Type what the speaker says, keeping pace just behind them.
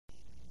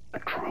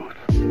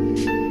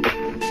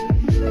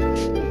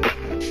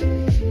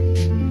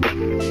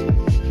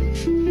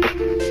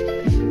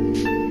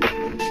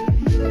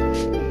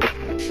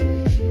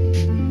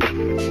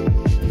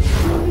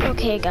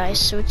Okay guys,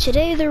 so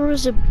today there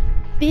was a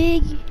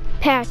big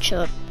patch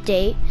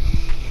update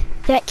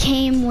that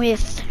came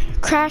with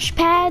crash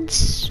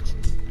pads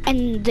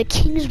and the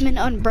Kingsman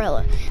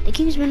umbrella. The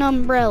Kingsman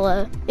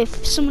umbrella,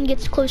 if someone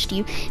gets close to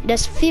you, it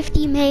does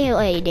 50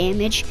 melee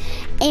damage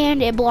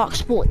and it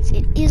blocks bullets.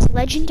 It is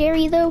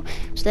legendary though,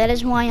 so that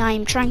is why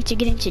I'm trying to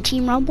get into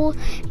Team Rumble,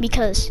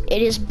 because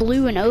it is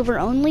blue and over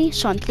only,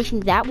 so I'm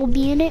thinking that will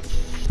be in it.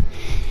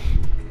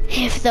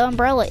 If the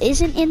umbrella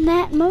isn't in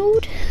that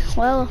mode,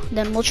 well,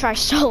 then we'll try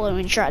solo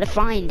and try to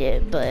find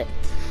it, but,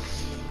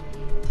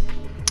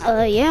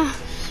 yeah.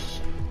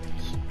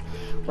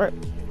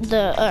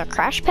 The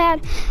crash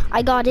pad,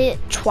 I got it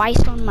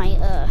twice on my,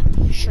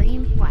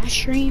 last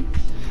stream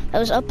that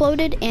was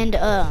uploaded, and,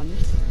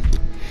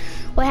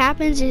 what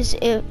happens is,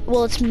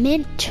 it's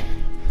meant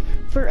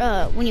for,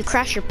 when you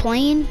crash your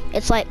plane,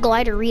 it's like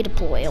glider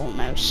redeploy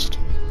almost.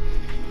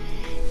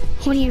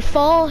 When you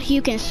fall,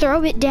 you can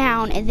throw it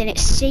down and then it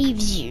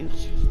saves you.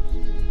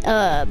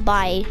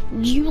 By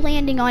you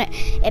landing on it,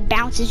 it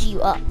bounces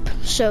you up,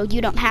 so you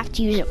don't have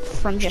to use it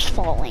from just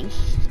falling.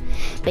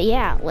 But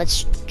yeah,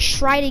 let's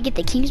try to get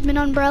the Kingsman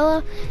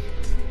umbrella,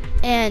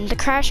 and the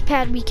crash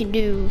pad we can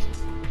do.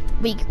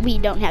 We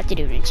don't have to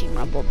do it in Team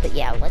Rumble, but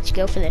yeah, let's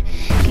go for the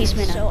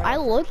Kingsman umbrella. So I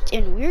looked,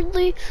 and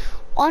weirdly,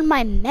 on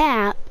my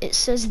map, it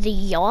says the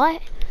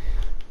yacht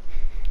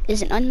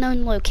is an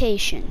unknown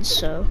location,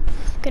 so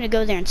I'm gonna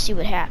go there and see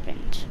what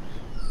happened.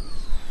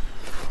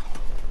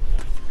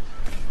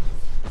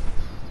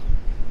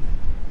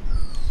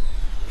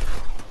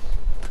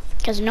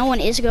 Because no one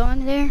is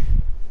going there.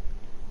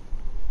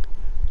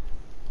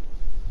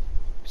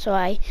 So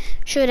I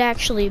should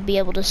actually be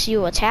able to see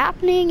what's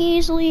happening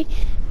easily,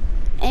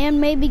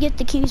 and maybe get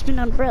the Kingsman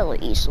umbrella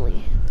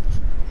easily.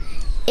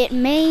 It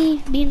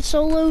may be in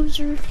solos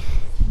or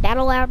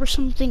Battle Lab or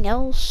something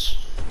else,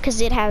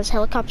 because it has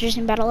helicopters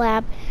in Battle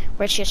Lab,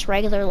 where it's just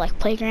regular like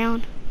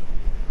playground.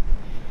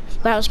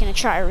 But I was gonna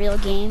try a real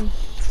game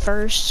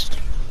first.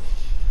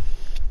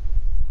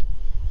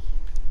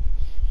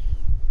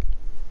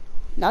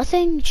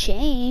 Nothing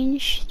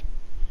changed.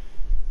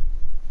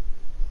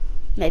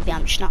 Maybe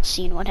I'm just not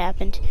seeing what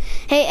happened.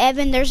 Hey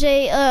Evan, there's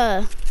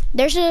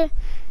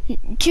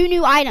two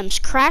new items,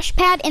 crash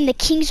pad and the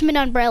Kingsman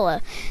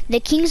umbrella.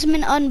 The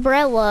Kingsman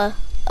umbrella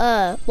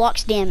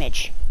blocks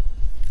damage.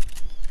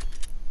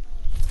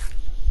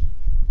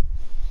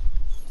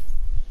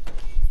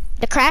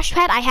 The crash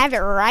pad, I have it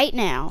right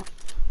now.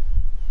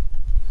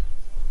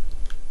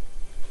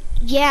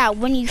 Yeah,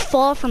 when you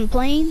fall from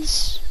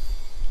planes.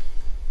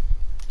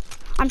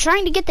 I'm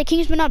trying to get the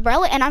Kingsman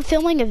umbrella, and I'm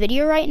filming a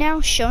video right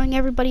now showing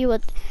everybody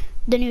what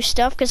the new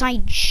stuff, because I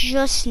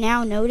just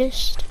now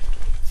noticed.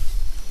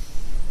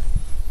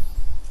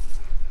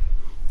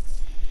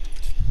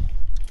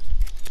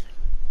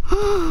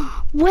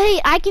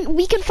 Wait,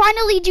 we can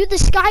finally do the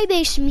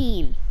Skybase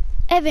meme.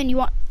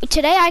 Evan,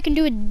 today I can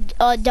do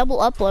a double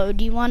upload.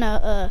 Do you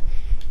wanna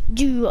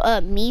do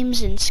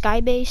memes and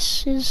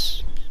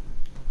Skybases?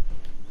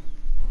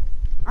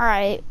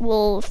 Alright,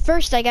 well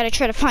first I gotta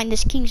try to find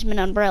this Kingsman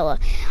umbrella.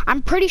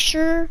 I'm pretty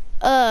sure,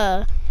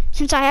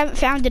 since I haven't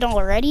found it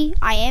already,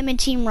 I am in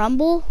Team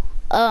Rumble.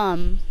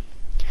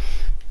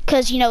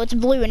 Cause you know it's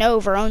blue and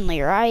over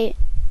only, right?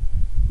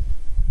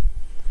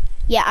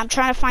 Yeah, I'm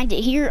trying to find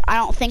it here. I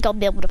don't think I'll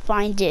be able to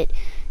find it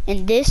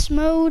in this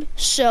mode,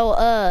 so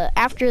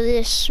after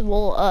this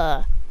we'll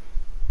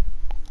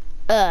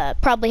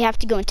probably have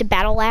to go into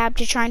Battle Lab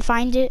to try and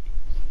find it,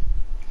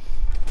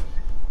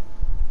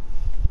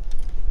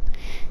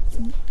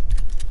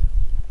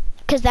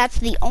 because that's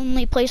the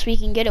only place we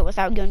can get it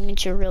without going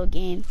into a real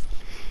game.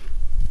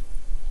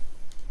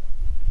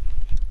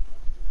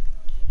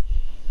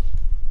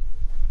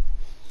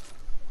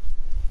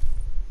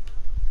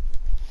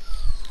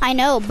 I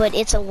know, but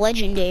it's a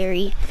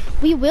legendary.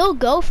 We will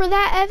go for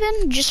that,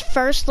 Evan. Just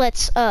first,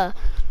 let's go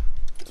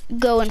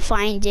and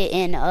find it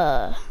in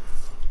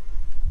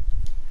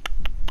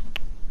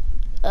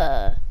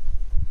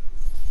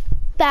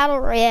Battle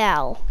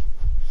Royale.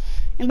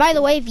 And by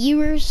the way,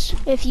 viewers,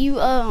 if you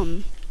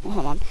hold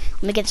on,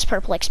 let me get this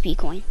purple XP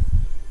coin.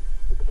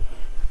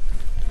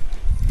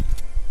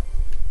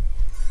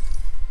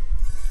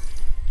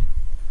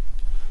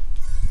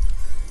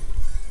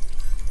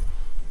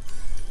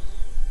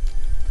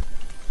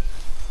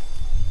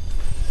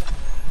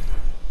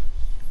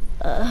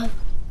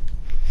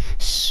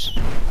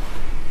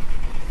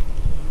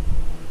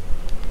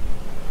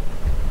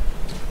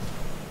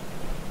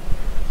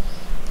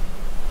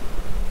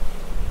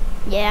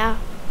 Yeah.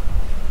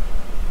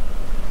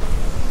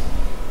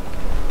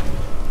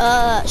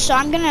 So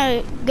I'm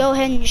gonna go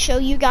ahead and show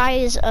you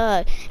guys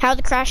how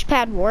the crash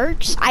pad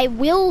works. I'm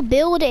going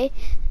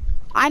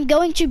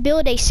to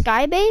build a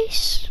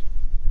Skybase,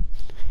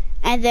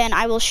 and then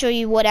I will show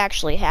you what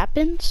actually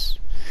happens.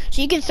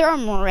 So you can throw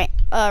them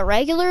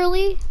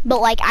regularly,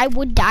 but like I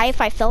would die if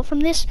I fell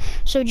from this,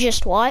 so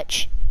just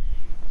watch.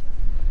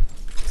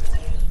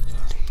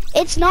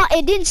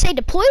 It didn't say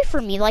deploy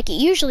for me like it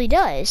usually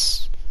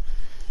does.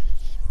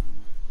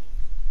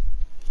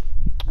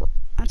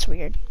 That's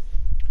weird.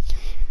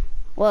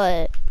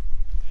 What?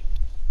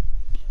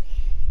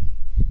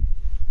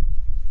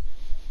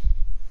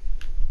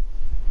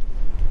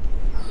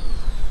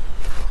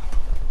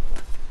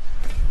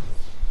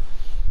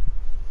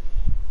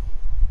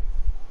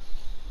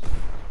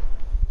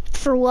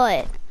 For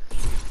what?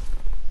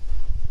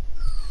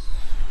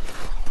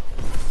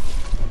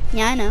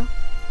 Yeah, I know.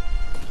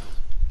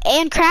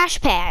 And crash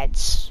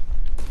pads.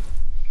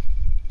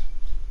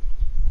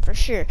 For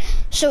sure.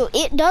 So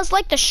it does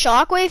like the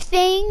shockwave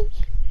thing,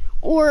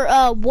 or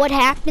what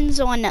happens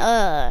on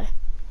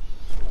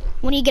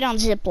when you get on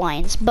zip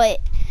lines. But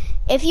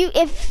if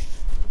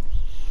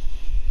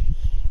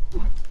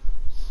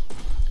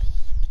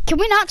can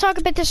we not talk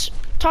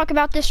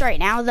about this right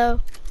now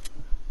though?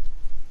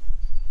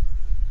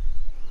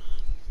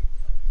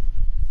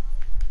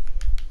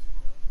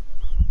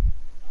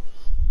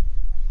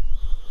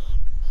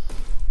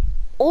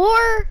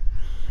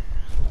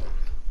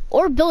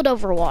 Or build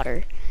over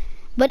water.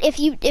 But if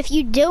you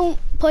don't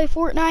play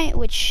Fortnite,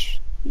 which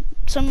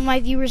some of my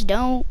viewers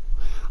don't,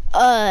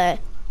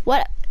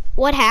 what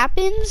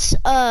happens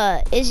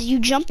is you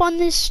jump on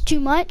this too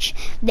much,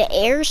 the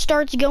air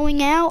starts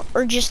going out,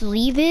 or just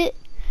leave it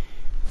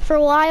for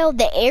a while,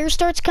 the air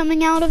starts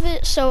coming out of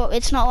it, so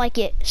it's not like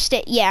it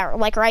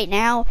like right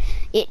now,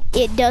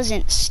 it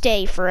doesn't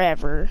stay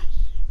forever.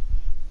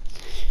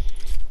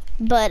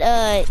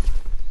 But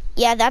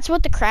yeah, that's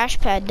what the crash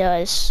pad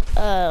does.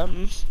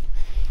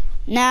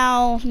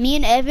 Now, me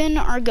and Evan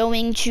are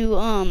going to,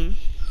 I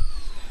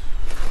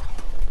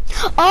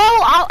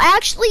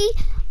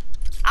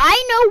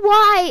know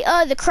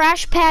why, the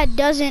crash pad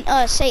doesn't,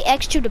 say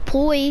X to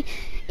deploy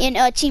in,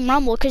 Team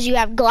Rumble, because you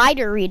have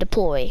glider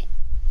redeploy.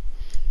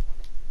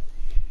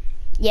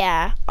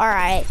 Yeah,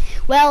 alright.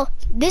 Well,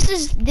 this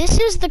is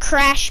the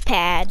crash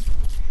pad.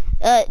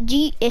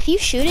 If you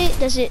shoot it,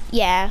 does it,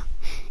 yeah,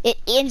 it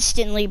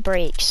instantly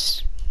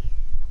breaks.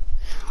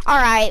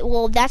 Alright,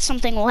 well, that's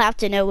something we'll have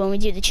to know when we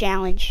do the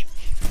challenge.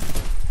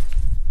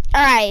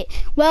 Alright,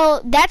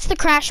 well, that's the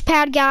crash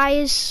pad,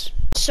 guys.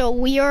 So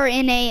we are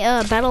in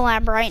a battle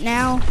lab right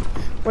now.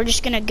 We're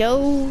just gonna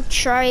go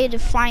try to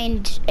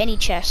find any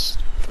chest.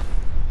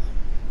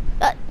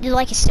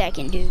 Like a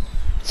second, dude.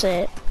 That's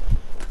it.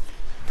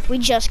 We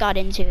just got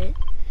into it.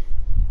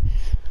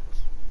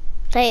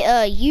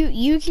 Hey,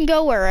 you can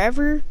go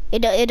wherever.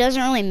 It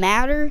doesn't really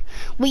matter.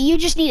 But you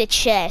just need a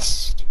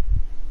chest.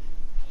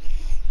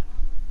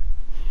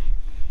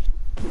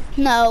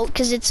 No,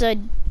 because it's a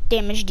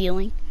damage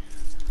dealing.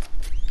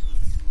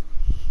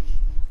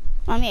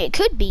 I mean, it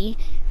could be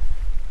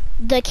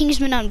the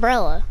Kingsman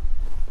umbrella.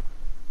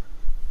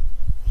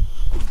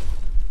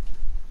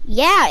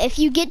 Yeah, if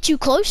you get too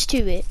close to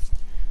it.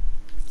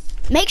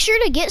 Make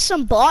sure to get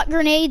some bot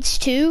grenades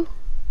too.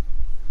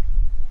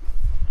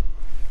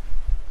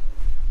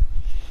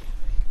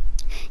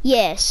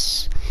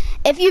 Yes.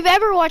 If you've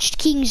ever watched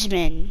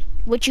Kingsman,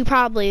 which you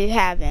probably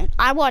haven't.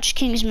 I watched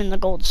Kingsman the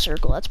Gold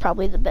Circle. That's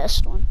probably the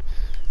best one.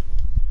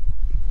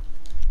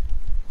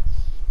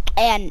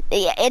 And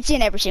yeah, it's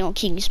in every single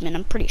Kingsman,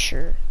 I'm pretty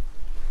sure.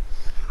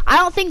 I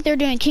don't think they're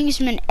doing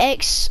Kingsman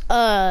X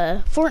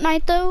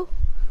Fortnite though.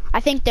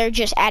 I think they're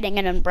just adding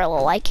an umbrella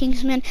like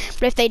Kingsman.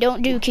 But if they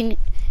don't do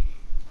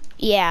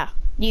yeah,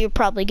 you're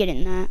probably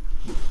getting that.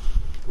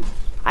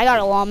 I got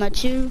a llama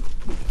too.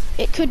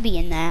 It could be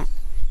in that.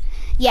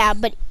 Yeah,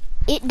 but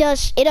it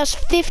does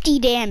 50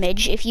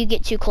 damage if you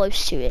get too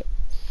close to it.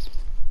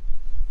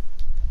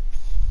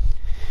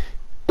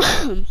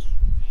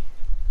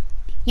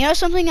 You know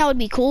something that would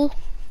be cool?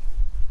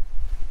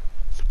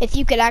 If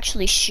you could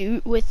actually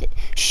shoot with it,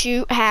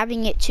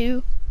 having it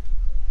too.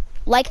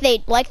 Like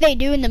they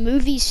do in the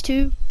movies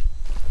too.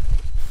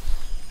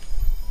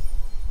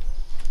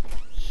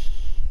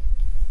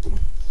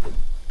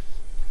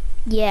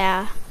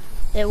 Yeah,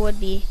 it would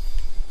be.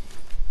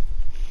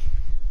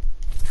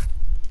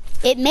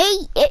 It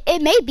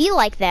may be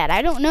like that.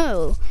 I don't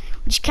know.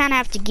 We just kind of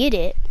have to get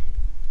it.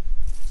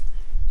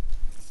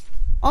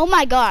 Oh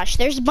my gosh,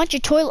 there's a bunch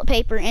of toilet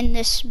paper in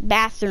this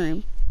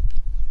bathroom.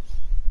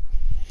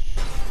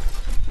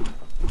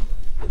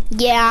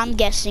 Yeah, I'm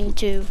guessing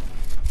too.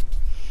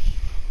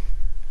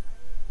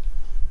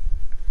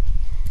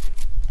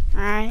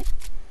 Alright.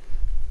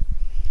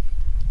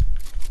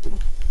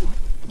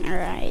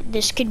 Alright,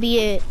 this could be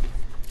it.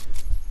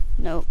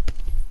 Nope.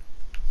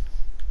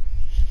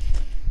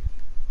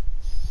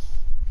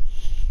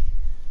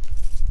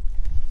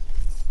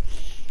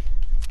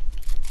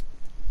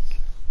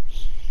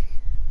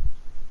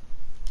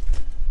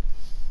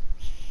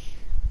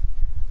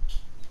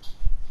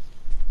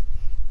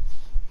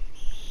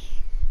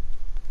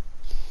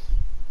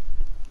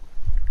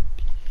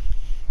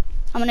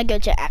 I'm gonna go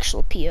to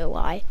actual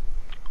POI.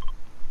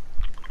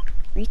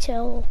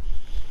 Retail.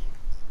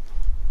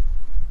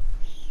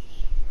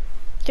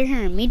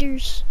 300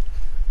 meters?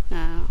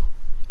 No,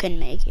 couldn't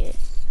make it.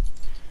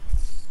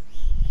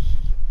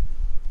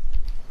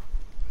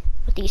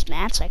 With these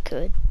mats, I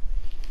could.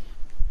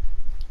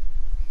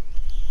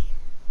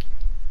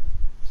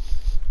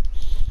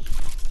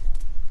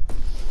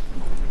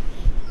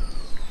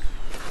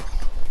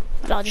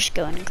 But I'll just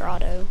go in a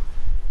grotto.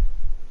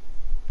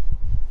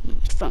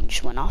 Phone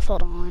just went off,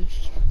 hold on.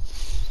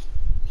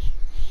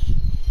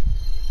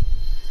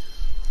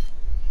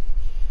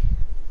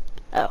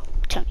 Oh,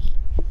 Tony.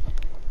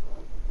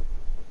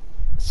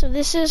 So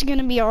this is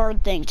gonna be a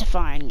hard thing to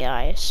find,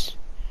 guys.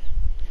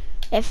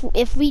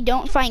 If we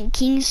don't find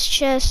king's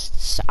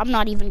chests, I'm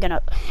not even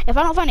gonna, if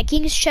I don't find a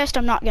king's chest,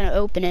 I'm not gonna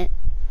open it.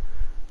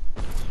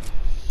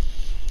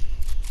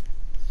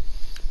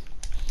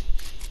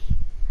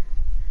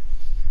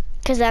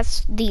 Because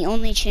that's the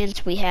only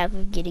chance we have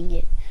of getting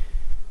it.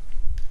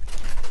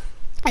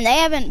 And they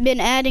haven't been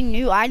adding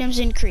new items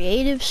in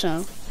creative,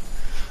 so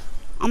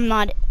I'm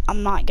not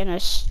gonna,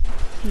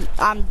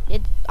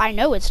 I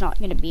know it's not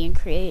gonna be in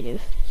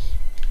creative.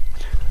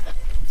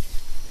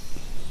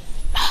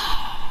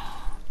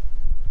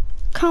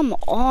 Come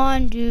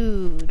on,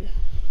 dude.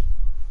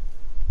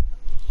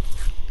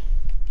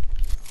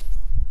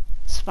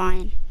 It's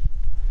fine.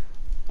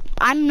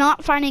 I'm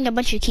not finding a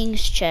bunch of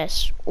king's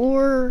chests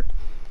or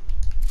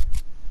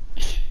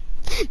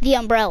the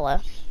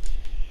umbrella.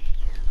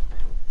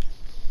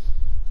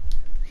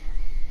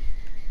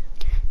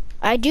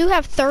 I do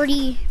have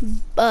 30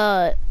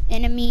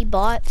 enemy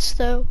bots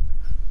though.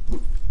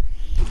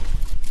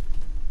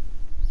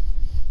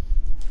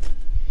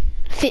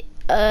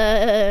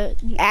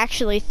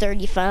 Actually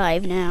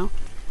 35 now.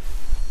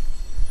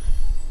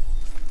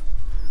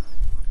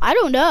 I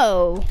don't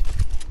know.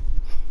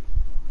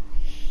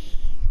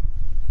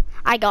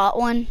 I got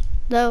one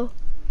though.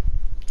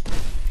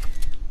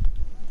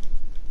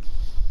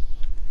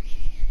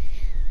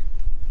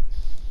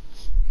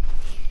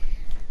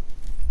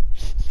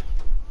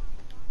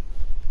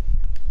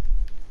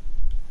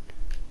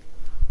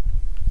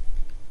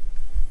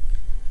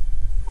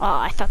 Oh,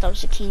 I thought that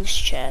was a king's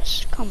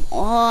chest. Come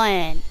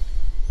on.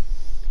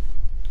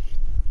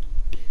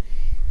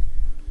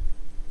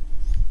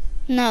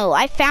 No,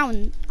 I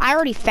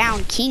already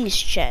found king's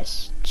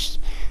chests.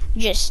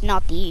 Just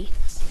not the,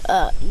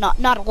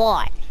 not a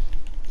lot.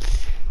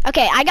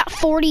 Okay, I got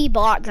 40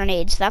 bot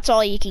grenades. That's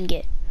all you can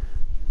get.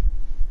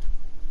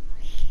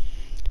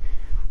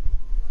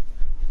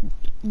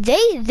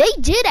 They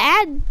did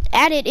add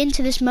it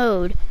into this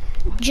mode.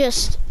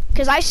 Just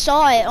because I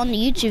saw it on the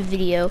YouTube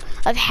video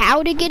of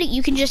how to get it.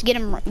 You can just get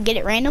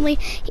it randomly,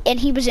 and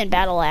he was in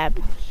Battle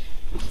Lab.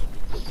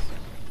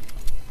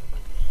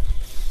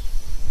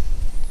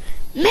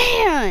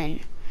 Man,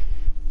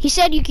 he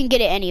said you can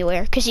get it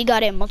anywhere because he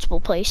got it in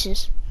multiple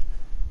places.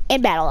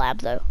 In Battle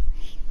Lab though.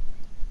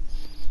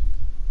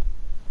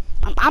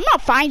 I'm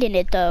not finding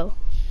it though.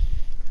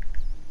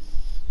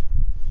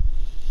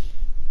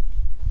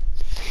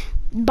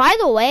 By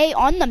the way,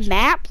 on the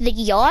map, the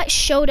yacht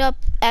showed up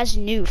as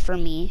new for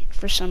me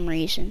for some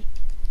reason.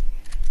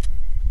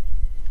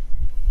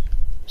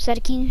 Is that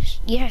a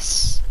king's?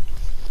 Yes.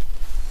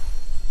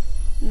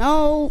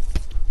 Nope.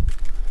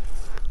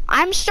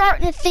 I'm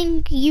starting to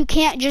think you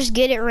can't just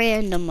get it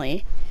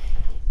randomly.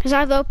 Because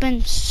I've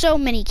opened so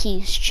many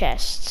king's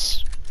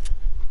chests.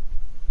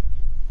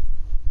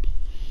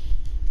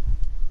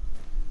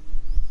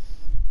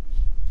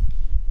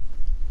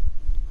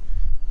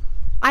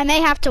 I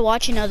may have to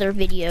watch another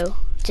video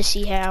to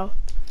see how.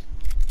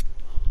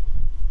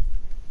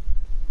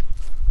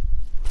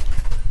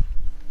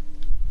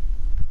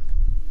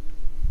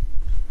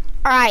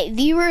 Alright,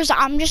 viewers,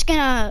 I'm just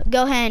gonna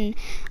go ahead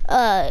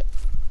and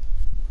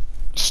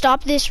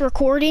stop this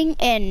recording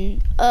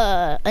and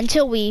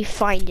until we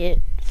find it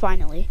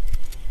finally.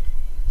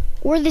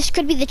 Or this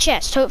could be the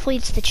chest. Hopefully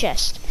it's the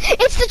chest.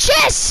 It's the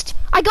chest!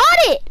 I got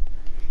it!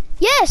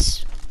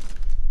 Yes!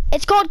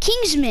 It's called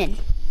Kingsman.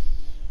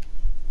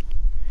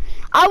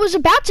 I was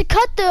about to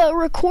cut the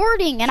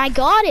recording and I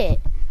got it.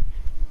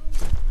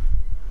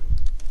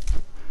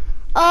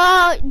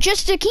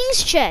 Just a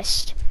king's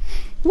chest.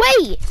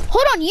 Wait,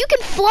 hold on, you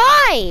can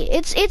fly.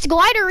 It's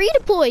glider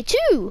redeploy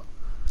too.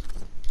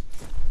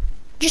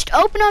 Just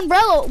open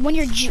umbrella when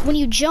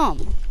you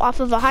jump off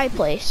of a high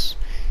place.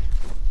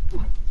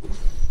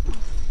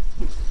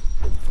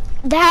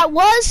 That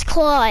was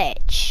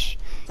clutch.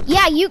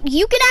 Yeah, you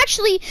can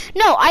actually,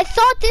 no, I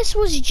thought this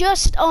was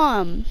just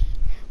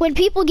when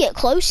people get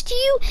close to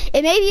you.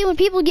 It may be when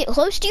people get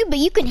close to you, but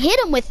you can hit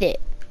them with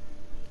it.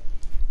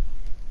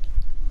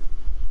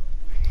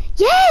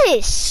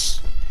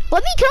 Yes!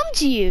 Let me come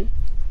to you.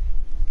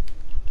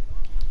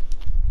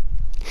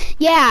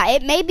 Yeah,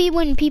 it may be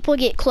when people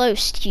get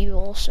close to you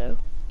also.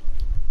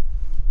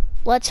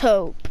 Let's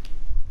hope.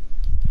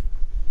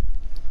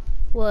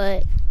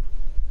 What?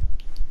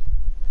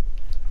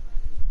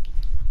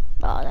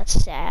 Oh,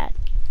 that's sad.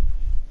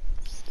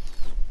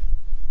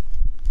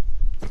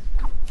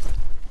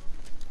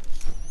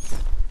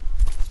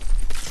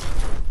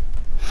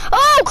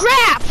 Oh,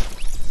 crap!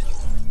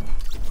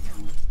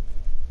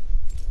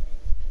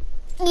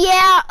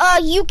 Yeah,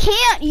 you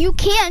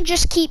can't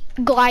just keep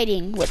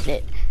gliding with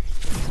it.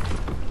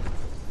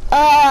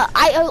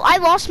 I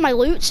lost my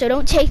loot, so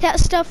don't take that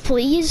stuff,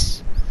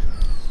 please.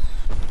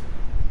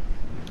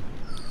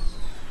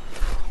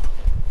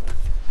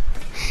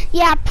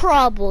 Yeah,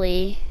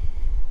 probably.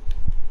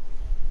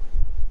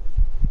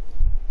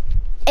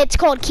 It's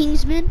called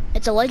Kingsman.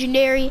 It's a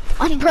legendary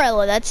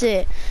umbrella. That's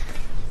it.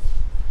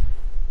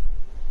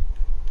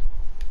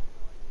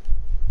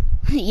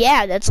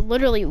 Yeah, that's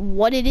literally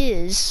what it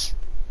is.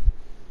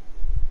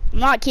 I'm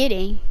not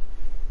kidding.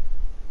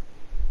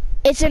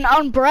 It's an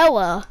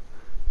umbrella.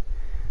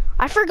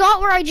 I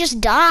forgot where I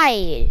just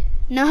died.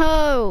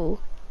 No.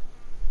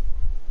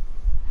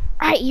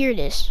 Alright, here it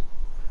is.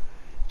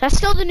 That's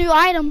still the new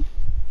item.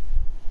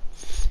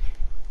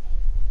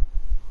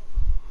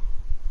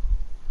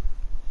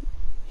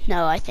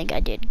 No, I think I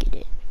did get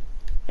it.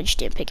 I just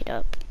didn't pick it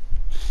up.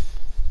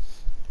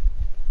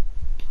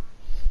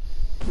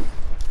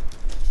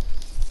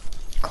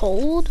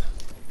 Cold?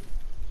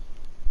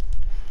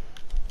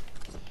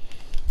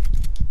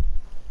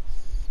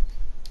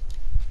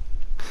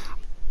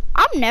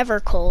 I'm never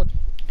cold.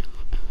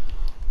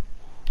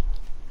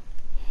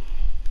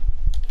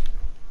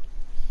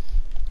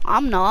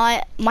 I'm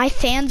not. My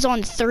fan's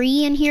on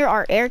 3 in here,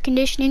 our air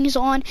conditioning's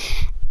on,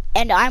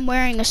 and I'm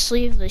wearing a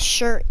sleeveless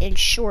shirt and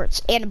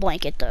shorts and a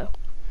blanket though.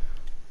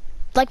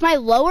 Like my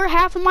lower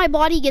half of my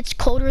body gets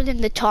colder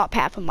than the top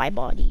half of my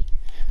body.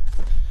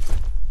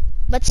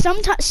 But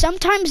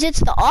sometimes it's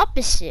the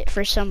opposite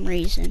for some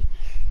reason.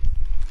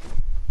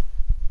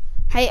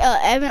 Hey,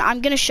 Evan,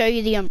 I'm gonna show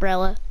you the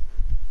umbrella.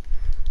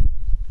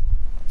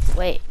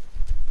 Wait.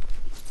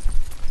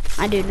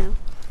 I do know.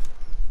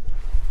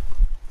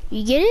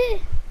 You get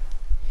it?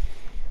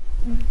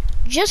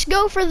 Just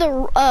go for the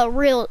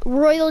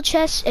royal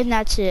chest and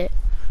that's it.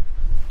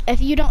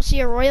 If you don't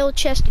see a royal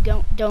chest,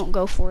 don't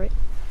go for it.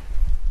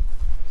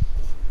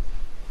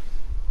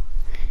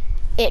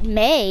 It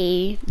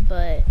may,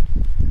 but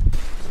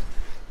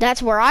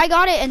that's where I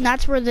got it and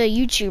that's where the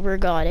YouTuber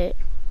got it.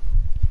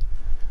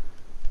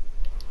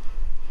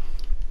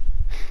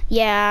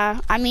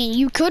 Yeah, I mean,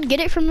 you could get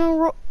it from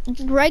the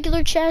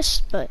regular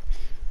chest, but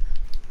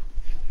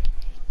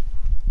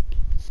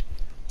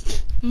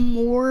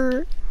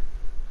more.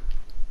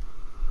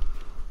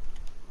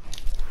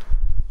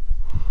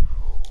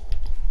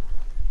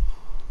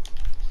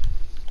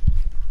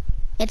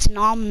 It's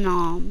nom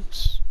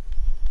noms.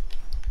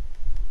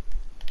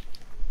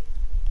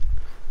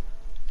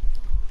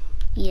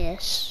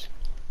 Yes.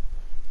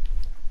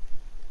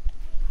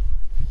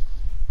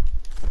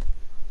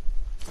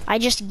 I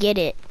just get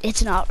it.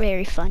 It's not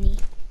very funny.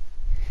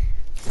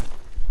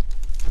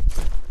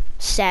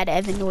 Sad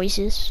Evan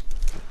noises.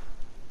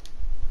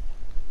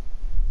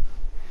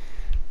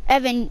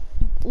 Evan,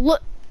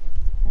 look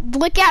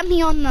at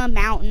me on the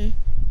mountain.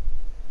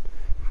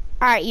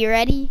 Alright, you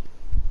ready?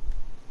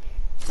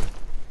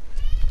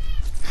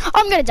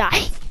 I'm gonna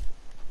die.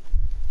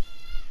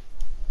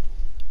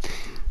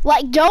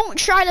 Like, don't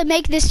try to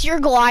make this your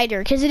glider,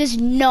 because it is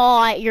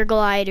not your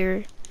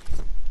glider.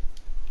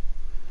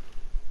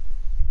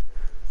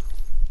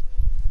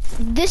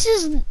 This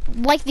is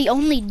like the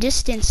only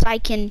distance I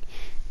can,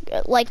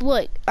 like,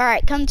 look.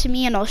 Alright, come to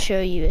me and I'll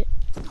show you it.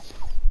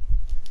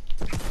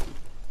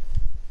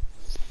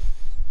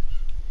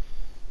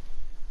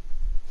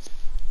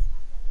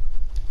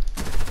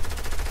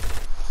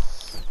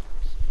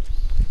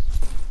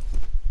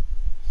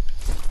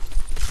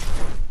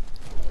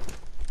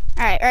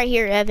 Alright, right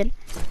here, Evan.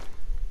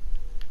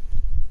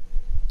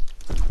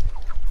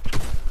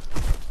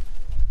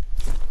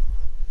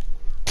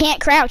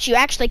 Can't crouch, you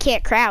actually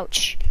can't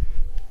crouch.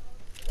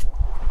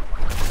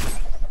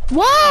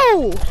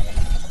 Whoa!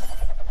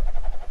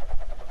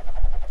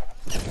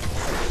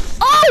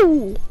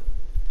 Oh!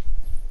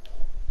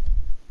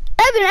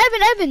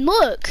 Evan,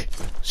 look.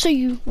 So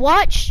you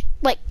watch,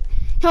 like,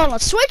 hold on,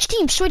 switch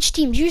teams,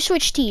 you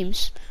switch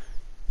teams.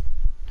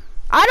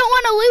 I don't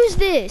want to lose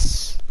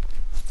this.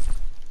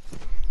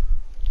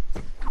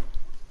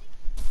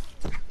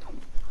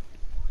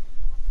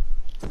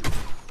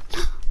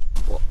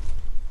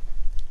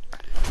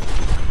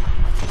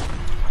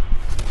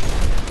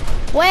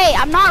 Wait,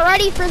 I'm not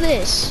ready for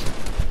this.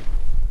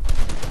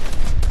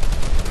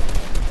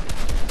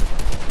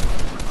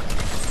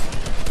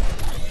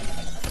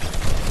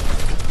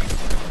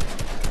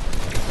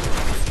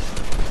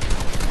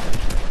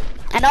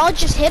 And I'll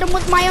just hit him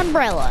with my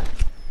umbrella.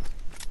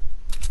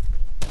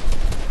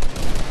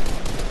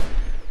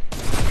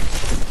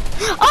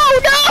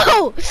 Oh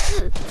no!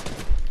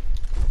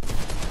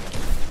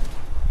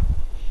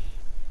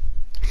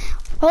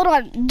 Hold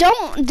on,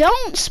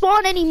 don't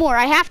spawn anymore.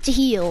 I have to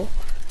heal.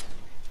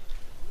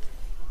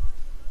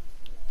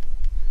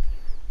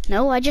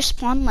 No, I just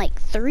spawned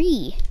like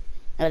 3.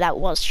 No, that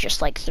was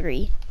just like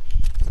 3.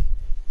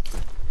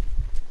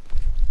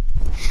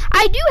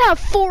 I do have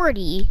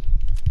 40.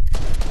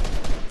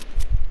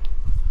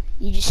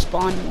 You just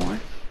spawn more.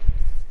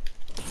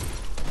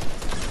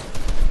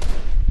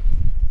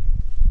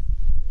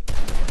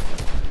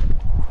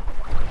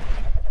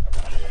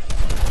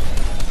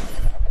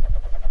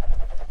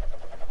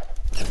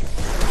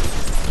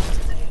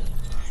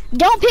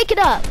 Don't pick it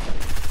up.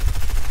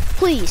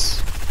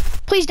 Please.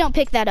 Please don't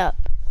pick that up.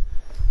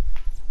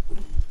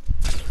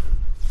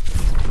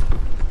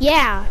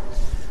 Yeah.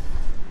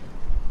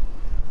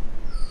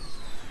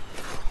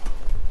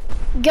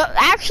 Go.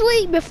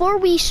 Actually, before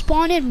we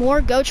spawn in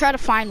more, go try to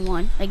find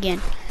one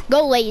again.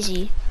 Go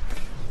lazy.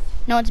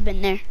 No one's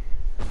been there.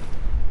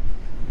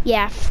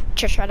 Yeah,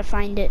 just try to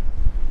find it.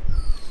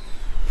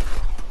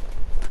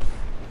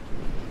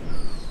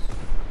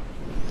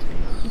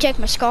 You check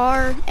my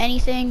scar,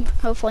 anything?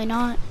 Hopefully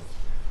not.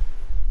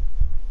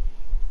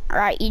 All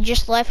right, you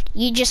just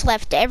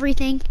left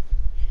everything.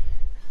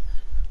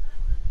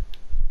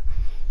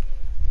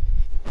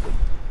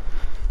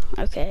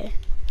 Okay.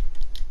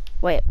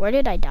 Wait, where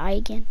did I die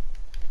again?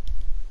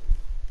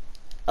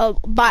 Oh,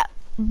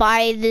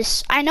 by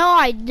this. I know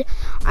I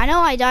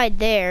died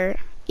there.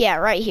 Yeah,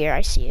 right here.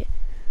 I see it.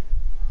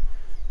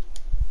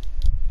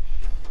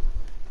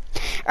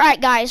 All right,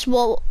 guys.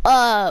 Well,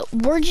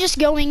 we're just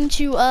going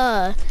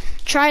to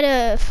try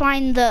to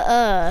find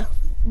the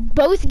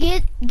both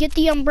get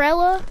the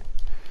umbrella.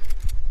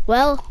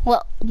 Well,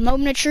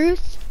 moment of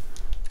truth.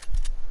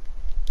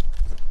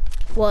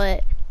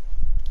 What?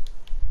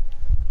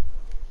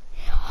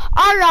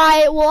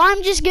 Alright, well,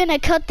 I'm just gonna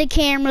cut the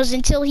cameras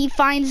until he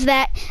finds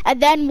that,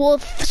 and then we'll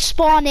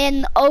spawn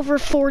in over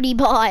 40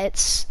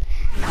 bots.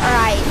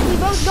 Alright, we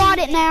both got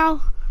it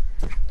now.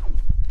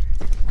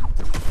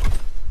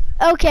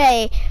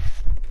 Okay.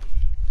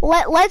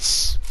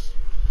 Let's...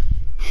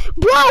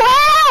 Bro,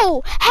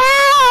 how?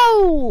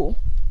 How?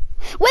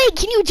 Wait,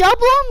 can you double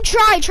them?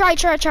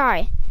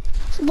 Try.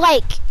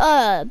 Like,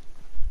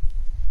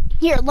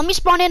 here, let me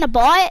spawn in a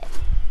bot.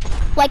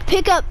 Like,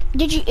 pick up,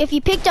 if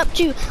you picked up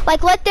two,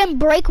 like, let them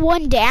break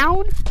one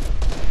down.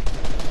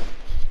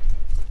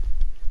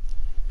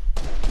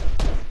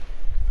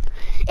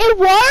 It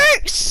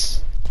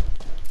works!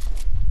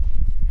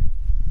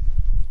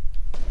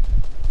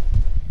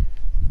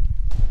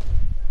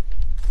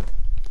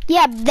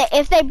 Yeah,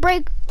 if they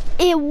break,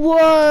 it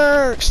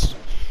works.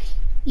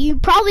 You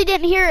probably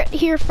didn't hear it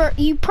here first.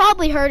 You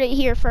probably heard it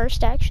here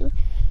first, actually.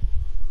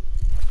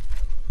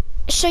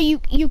 So you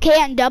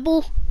can't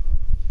double?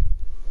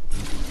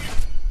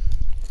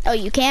 Oh,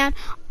 you can?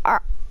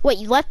 Wait,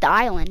 you left the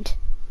island.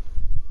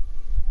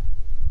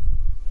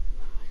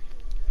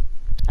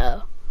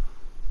 Oh.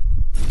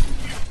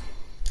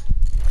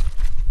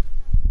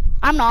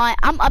 I'm not.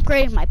 I'm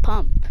upgrading my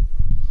pump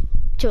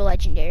to a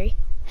legendary.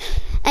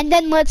 And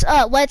then let's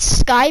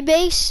sky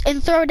base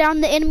and throw down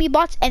the enemy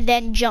bots and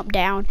then jump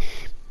down.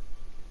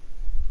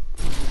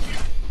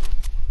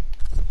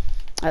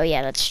 Oh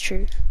yeah, that's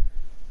true.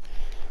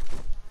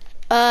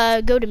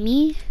 Go to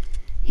me.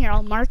 Here,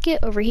 I'll mark it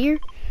over here.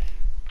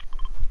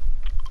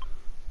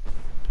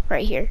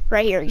 Right here,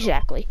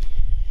 exactly.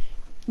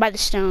 By the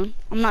stone.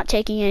 I'm not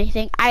taking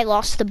anything. I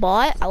lost the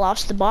bot.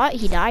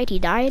 He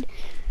died.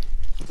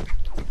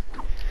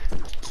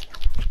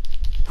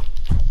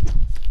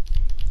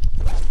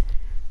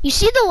 You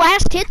see the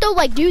last hit though?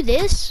 Like, do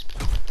this.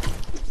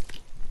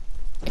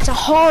 It's a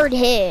hard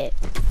hit.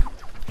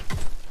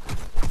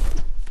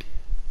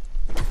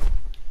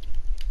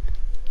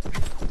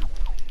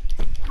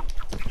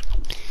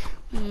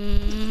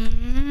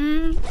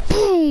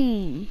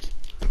 Boom.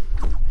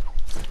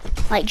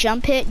 Like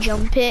jump hit.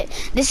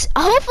 This,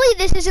 hopefully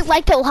this isn't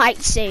like a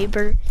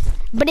lightsaber,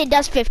 but it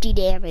does 50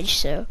 damage,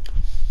 so.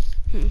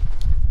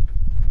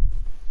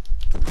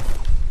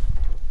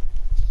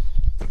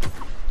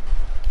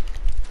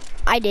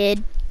 I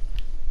did.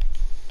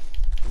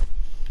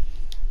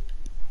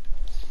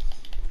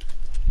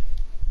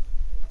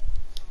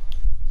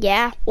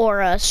 Yeah, or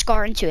a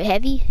scar into a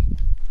heavy.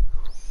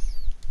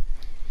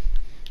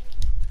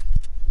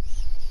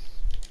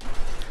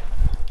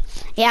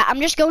 Yeah,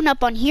 I'm just going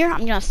up on here.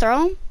 I'm gonna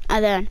throw him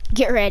and then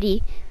get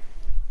ready.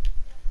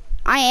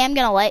 I am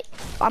gonna let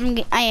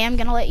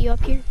you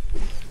up here.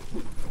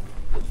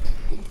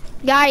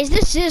 Guys,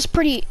 this is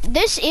pretty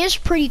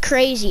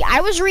crazy.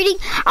 I was reading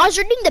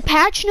the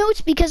patch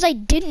notes because I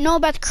didn't know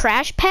about the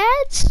crash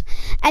pads,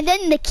 and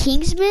then the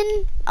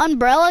Kingsman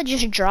umbrella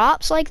just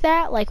drops like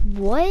that. Like,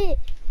 what?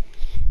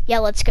 Yeah,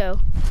 let's go.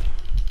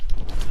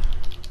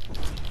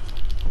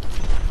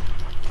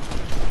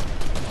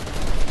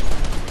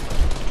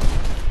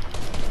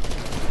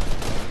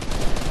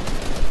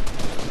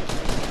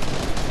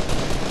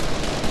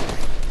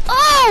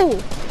 Oh!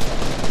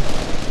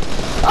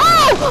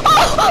 Oh!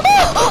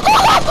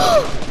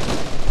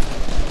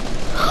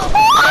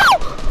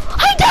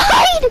 I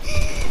died!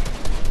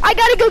 I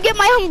gotta go get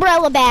my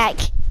umbrella back.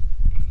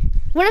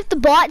 What if the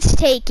bots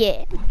take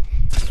it?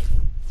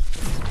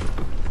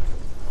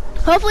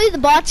 Hopefully the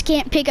bots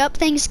can't pick up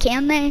things,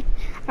 can they?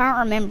 I don't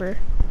remember.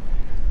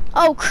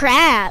 Oh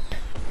crap.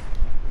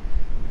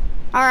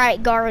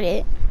 Alright, guard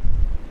it.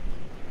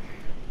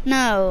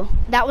 No,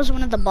 that was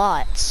one of the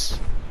bots.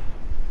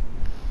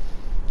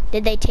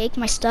 Did they take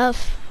my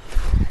stuff?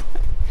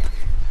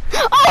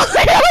 Oh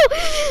no!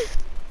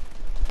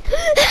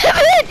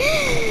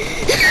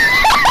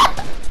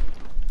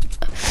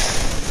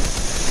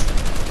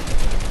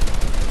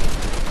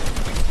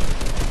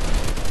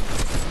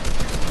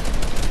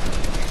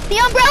 The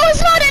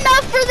umbrella's not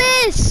enough for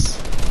this!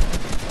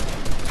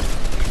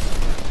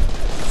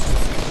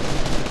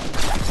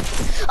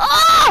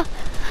 Ah!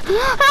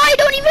 I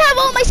don't even have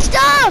all my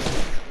stuff!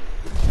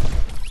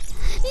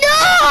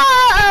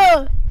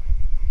 No!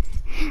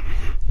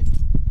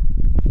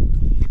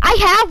 I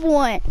have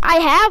one. I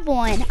have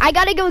one. I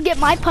gotta go get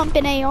my pump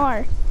and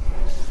AR.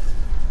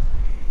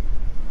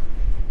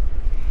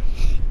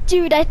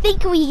 Dude, I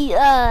think we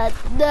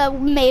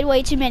made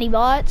way too many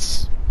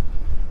bots.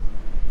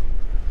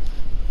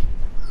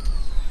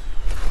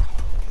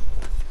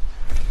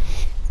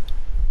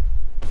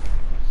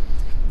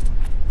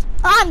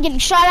 I'm getting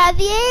shot out of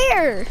the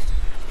air.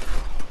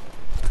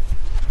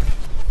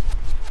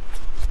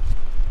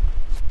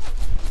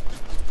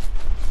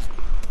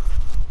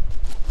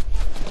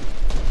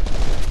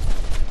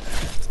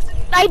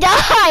 I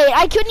died.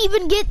 I couldn't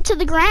even get to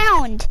the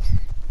ground.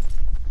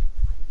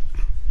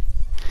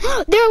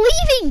 They're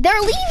leaving.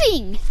 They're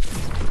leaving.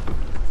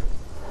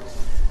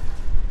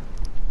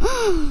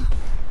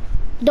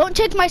 Don't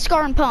take my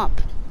scar and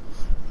pump.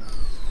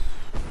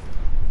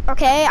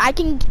 Okay,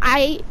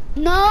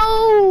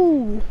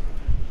 no.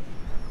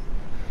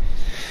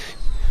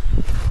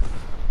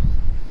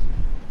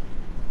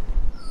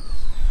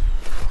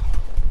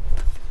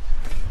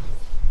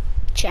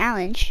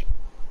 Challenge.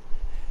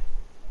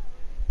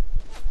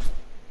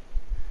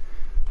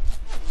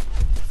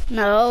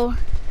 No.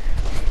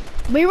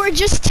 We were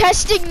just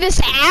testing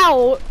this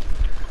out.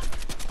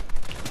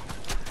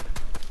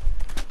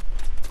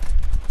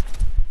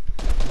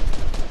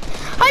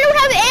 I don't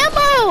have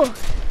ammo.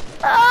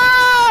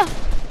 Ah!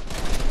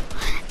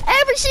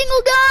 Every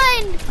single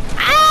gun.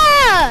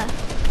 Ah!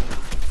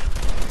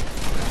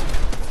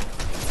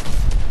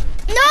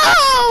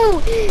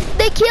 No!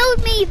 They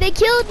killed me. They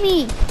killed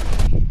me.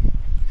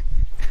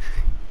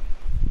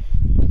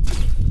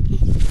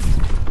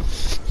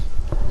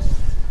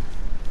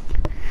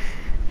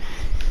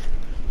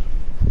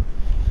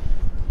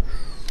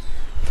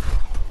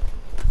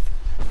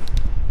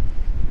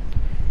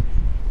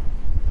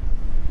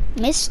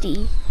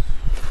 Misty.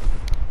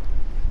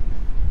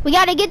 We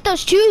gotta get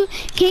those 2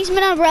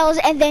 Kingsman umbrellas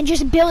and then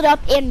just build up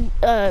and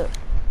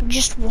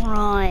just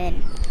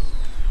run.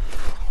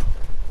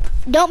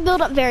 Don't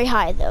build up very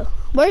high though.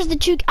 Where's the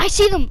 2? I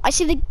see them. I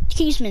see the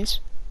Kingsmans.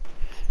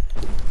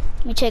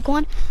 Let me take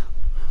one.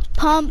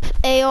 Pump,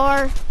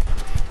 AR.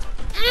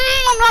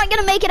 I'm not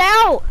gonna make it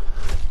out.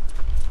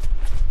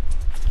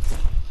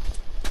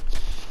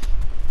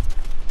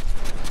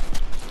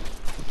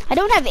 I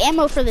don't have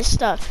ammo for this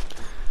stuff.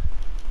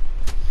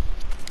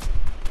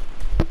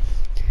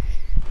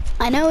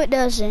 I know it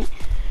doesn't.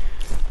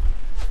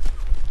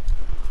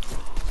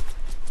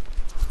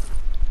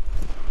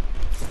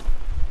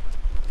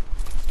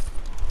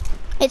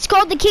 It's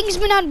called the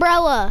Kingsman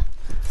umbrella.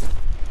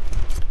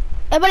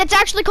 But it's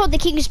actually called the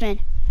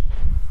Kingsman.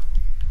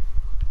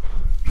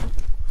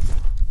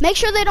 Make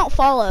sure they don't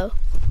follow.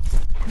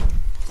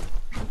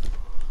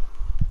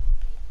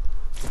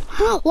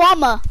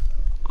 Llama.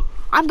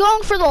 I'm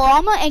going for the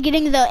llama and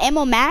getting the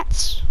ammo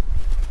mats.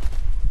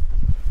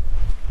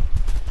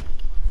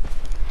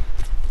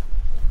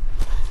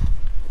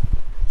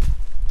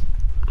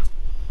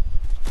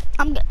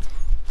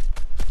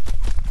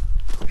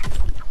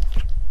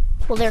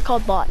 Well, they're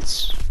called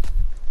bots.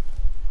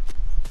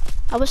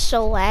 I was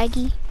so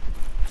laggy.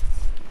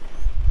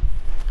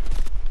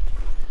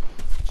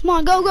 Come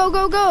on, go, go,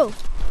 go, go.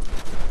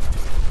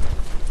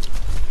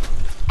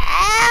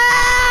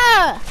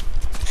 Ah!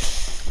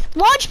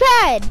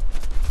 Launchpad!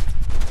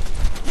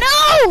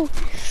 No!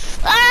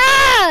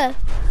 Ah!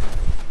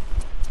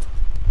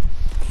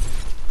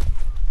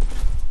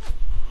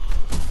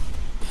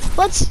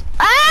 Let's,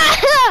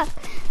 ah!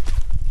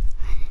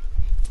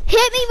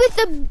 Hit me with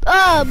the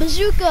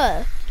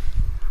bazooka.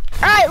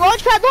 All right,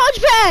 launchpad,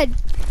 launchpad.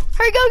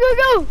 Hurry, go, go,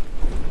 go.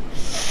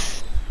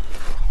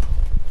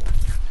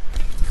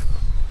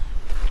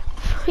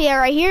 Yeah,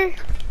 right here.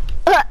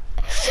 I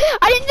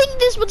didn't think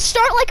this would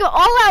start like an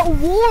all-out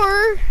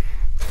war.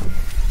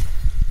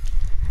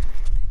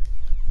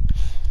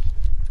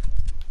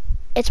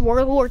 It's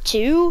World War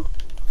II.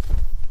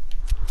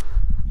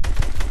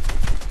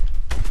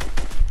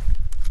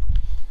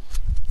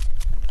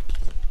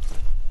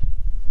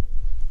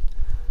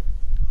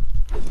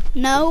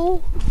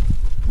 No.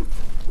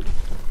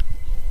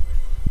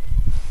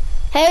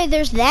 Hey,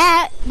 there's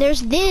that.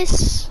 There's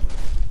this.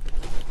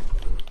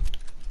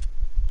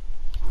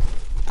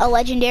 A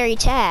legendary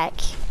attack.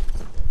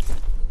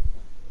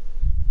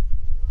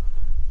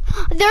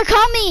 They're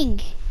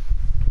coming.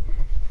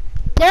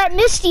 They're at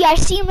Misty. I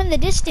see them in the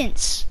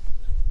distance.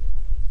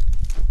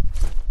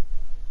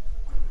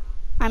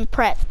 I'm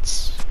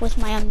prepped with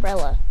my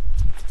umbrella.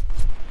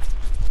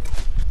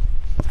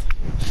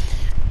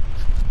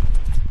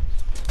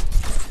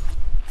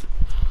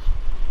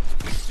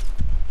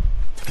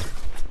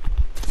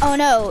 Oh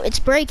no, it's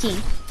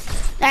breaking.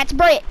 That's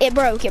it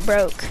broke, it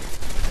broke.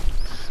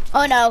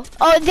 Oh no,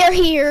 oh, they're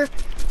here.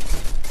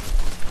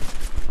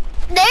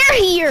 They're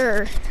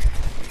here.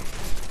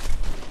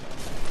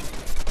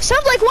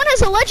 Sounds like one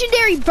has a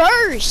legendary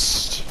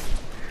burst.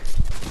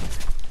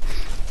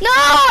 No,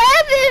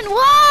 Evan,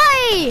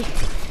 why?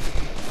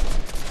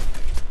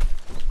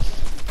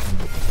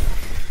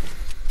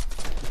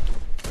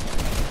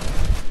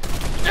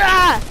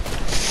 Ah.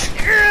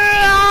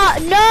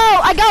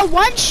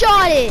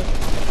 one-shot it.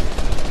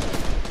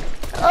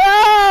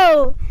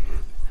 Oh.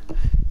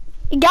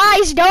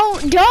 Guys,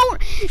 don't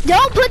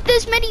put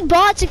this many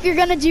bots if you're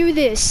gonna do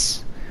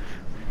this.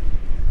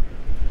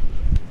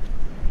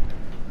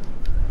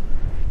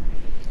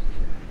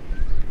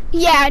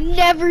 Yeah,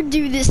 never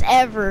do this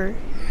ever.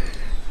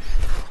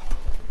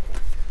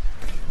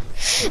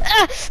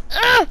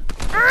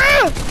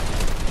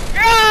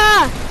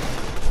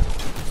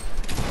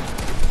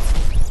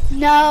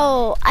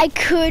 No, I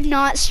could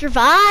not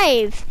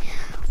survive.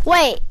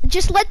 Wait,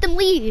 just let them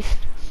leave.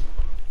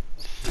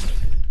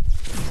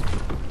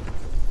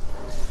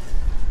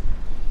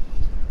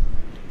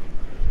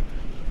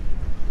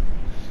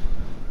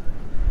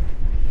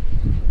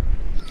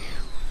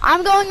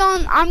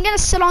 I'm gonna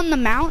sit on the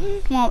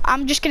mountain. Well,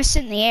 I'm just gonna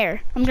sit in the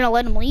air. I'm gonna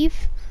let them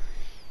leave.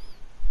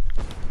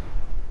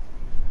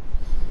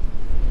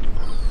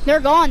 They're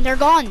gone, they're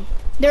gone.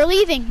 They're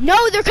leaving.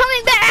 No, they're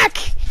coming back!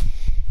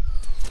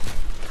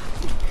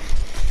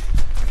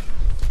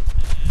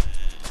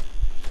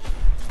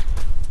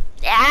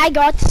 Yeah, I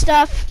got the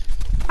stuff.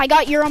 I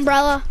got your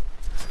umbrella.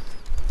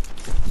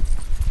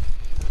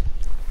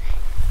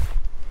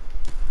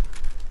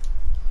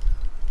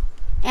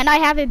 And I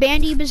have a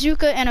bandy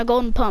bazooka and a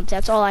golden pump.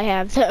 That's all I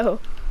have, though.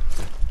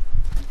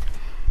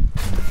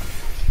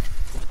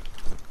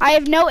 I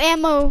have no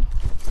ammo.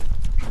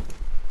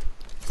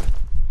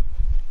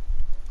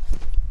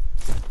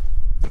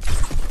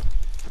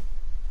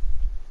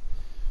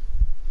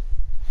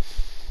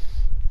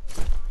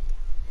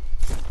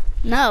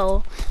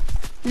 No.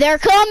 They're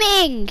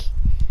coming!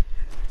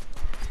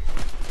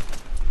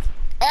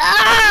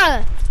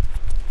 Ah!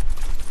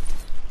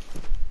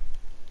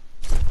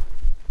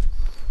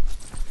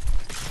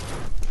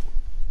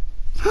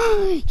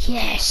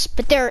 Yes,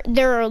 but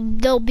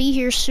they'll be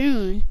here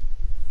soon.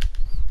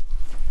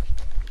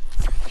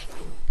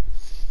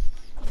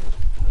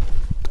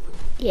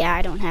 Yeah,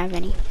 I don't have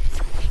any.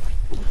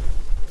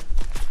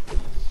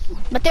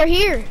 But they're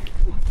here.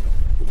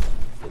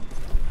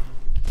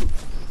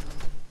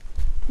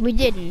 We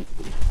didn't.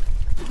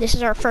 This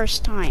is our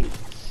first time.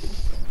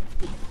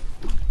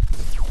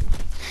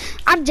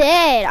 I'm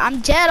dead. I'm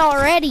dead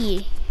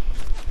already.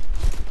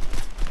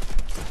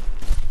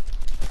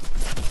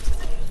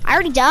 I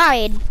already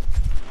died.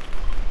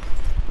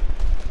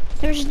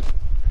 There's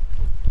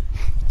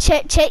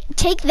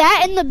take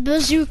that and the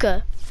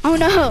bazooka. Oh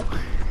no.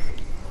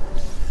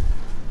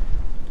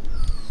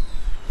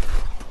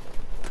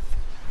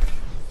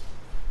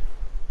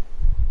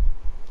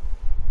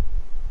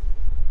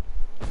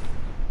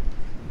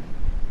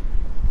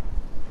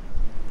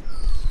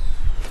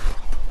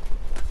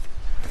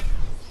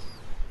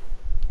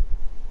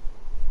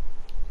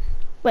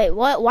 Wait,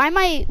 what? Why am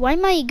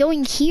I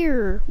going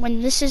here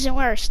when this isn't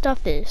where our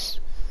stuff is?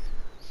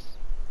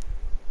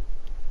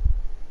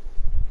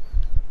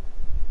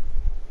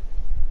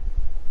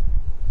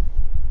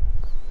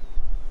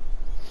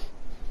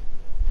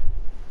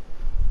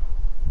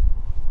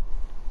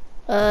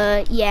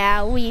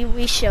 Yeah,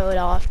 we showed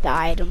off the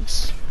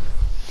items.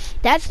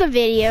 That's the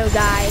video,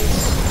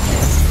 guys.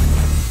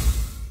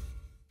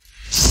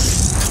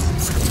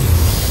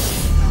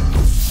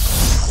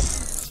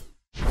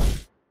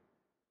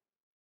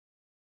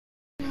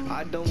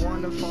 I don't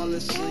wanna fall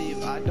asleep,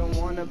 I don't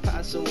wanna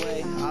pass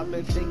away. I've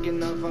been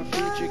thinking of our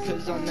future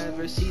cause I'll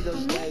never see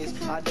those days.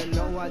 I don't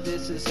know why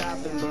this has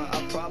happened, but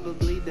I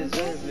probably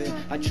deserve it.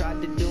 I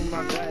tried to do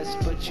my best,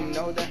 but you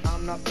know that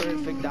I'm not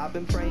perfect. I've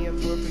been praying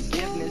for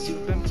forgiveness,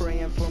 you've been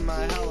praying for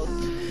my health.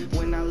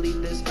 When I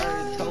leave this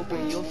earth,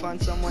 hoping you'll find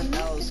someone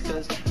else.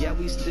 Cause yeah,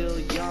 we still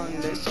young,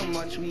 there's so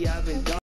much we haven't done.